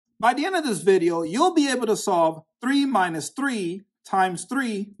By the end of this video, you'll be able to solve 3 minus 3 times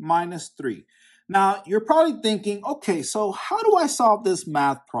 3 minus 3. Now, you're probably thinking, okay, so how do I solve this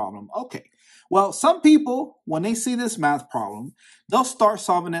math problem? Okay, well, some people, when they see this math problem, they'll start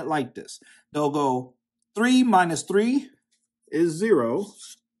solving it like this. They'll go 3 minus 3 is 0,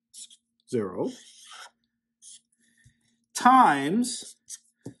 0, times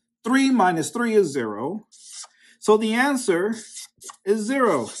 3 minus 3 is 0. So the answer is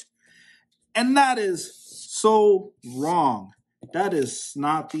 0. And that is so wrong. That is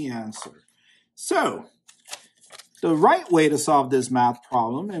not the answer. So the right way to solve this math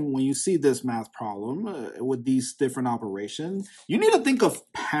problem, and when you see this math problem with these different operations, you need to think of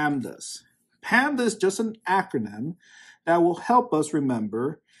PEMDAS. PEMDAS is just an acronym that will help us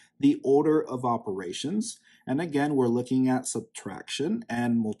remember the order of operations. And again, we're looking at subtraction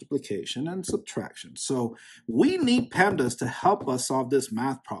and multiplication and subtraction. So we need PEMDAS to help us solve this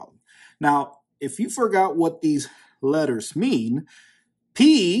math problem. Now, if you forgot what these letters mean,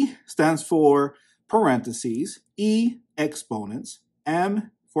 P stands for parentheses, E, exponents,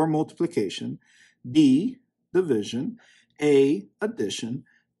 M for multiplication, D, division, A, addition,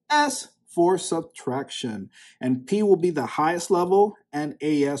 S for subtraction. And P will be the highest level and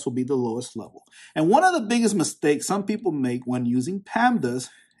AS will be the lowest level. And one of the biggest mistakes some people make when using PEMDAS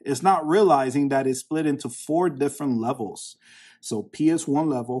is not realizing that it's split into 4 different levels. So P is one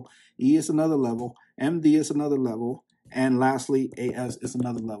level, E is another level, MD is another level, and lastly, AS is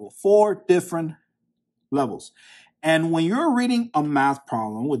another level. 4 different levels. And when you're reading a math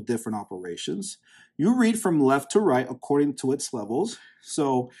problem with different operations, you read from left to right according to its levels.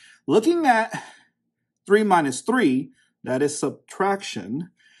 So looking at 3 minus 3, that is subtraction,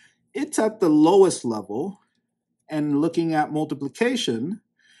 it's at the lowest level. And looking at multiplication,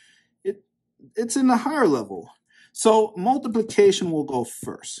 it's in the higher level. So multiplication will go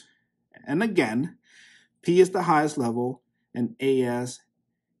first. And again, P is the highest level and AS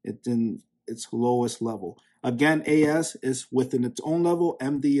it's in its lowest level. Again, AS is within its own level,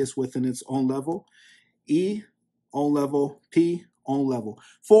 MD is within its own level, E, own level, P, own level.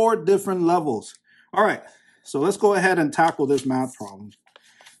 4 different levels. All right, so let's go ahead and tackle this math problem.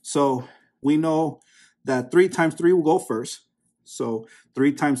 So we know that 3 times 3 will go first. So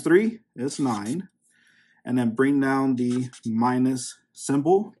 3 times 3 is 9. And then bring down the minus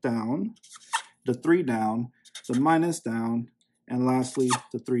symbol down, the 3 down, the minus down, and lastly,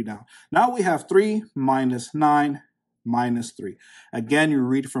 the 3 down. Now we have 3 minus 9 minus 3. Again, you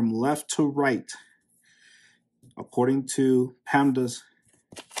read from left to right according to PEMDAS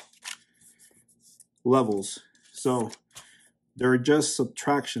levels. So they're just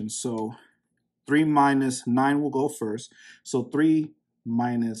subtractions. So 3 minus 9 will go first. So 3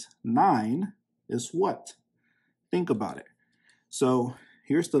 minus 9 is what? Think about it. So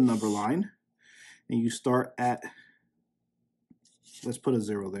here's the number line. And you start at, let's put a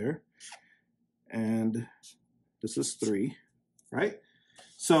 0 there. And this is 3, right?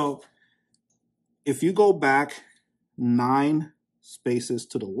 So if you go back 9 spaces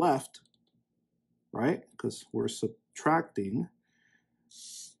to the left, right? Because we're subtracting,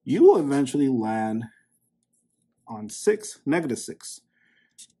 you will eventually land on 6, negative 6.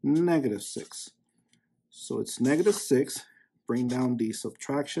 Negative 6. So it's negative 6. Bring down the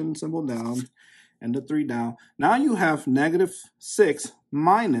subtraction symbol down and the 3 down. Now you have negative 6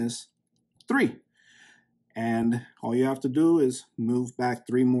 minus 3. And all you have to do is move back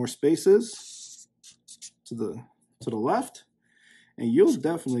 3 more spaces to the left. And you'll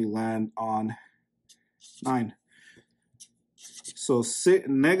definitely land on 9. So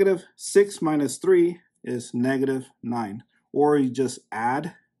negative 6 minus 3 is negative 9. Or you just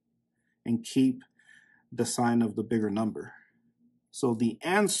add and keep the sign of the bigger number. So the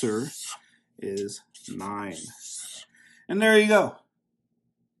answer is 9. And there you go.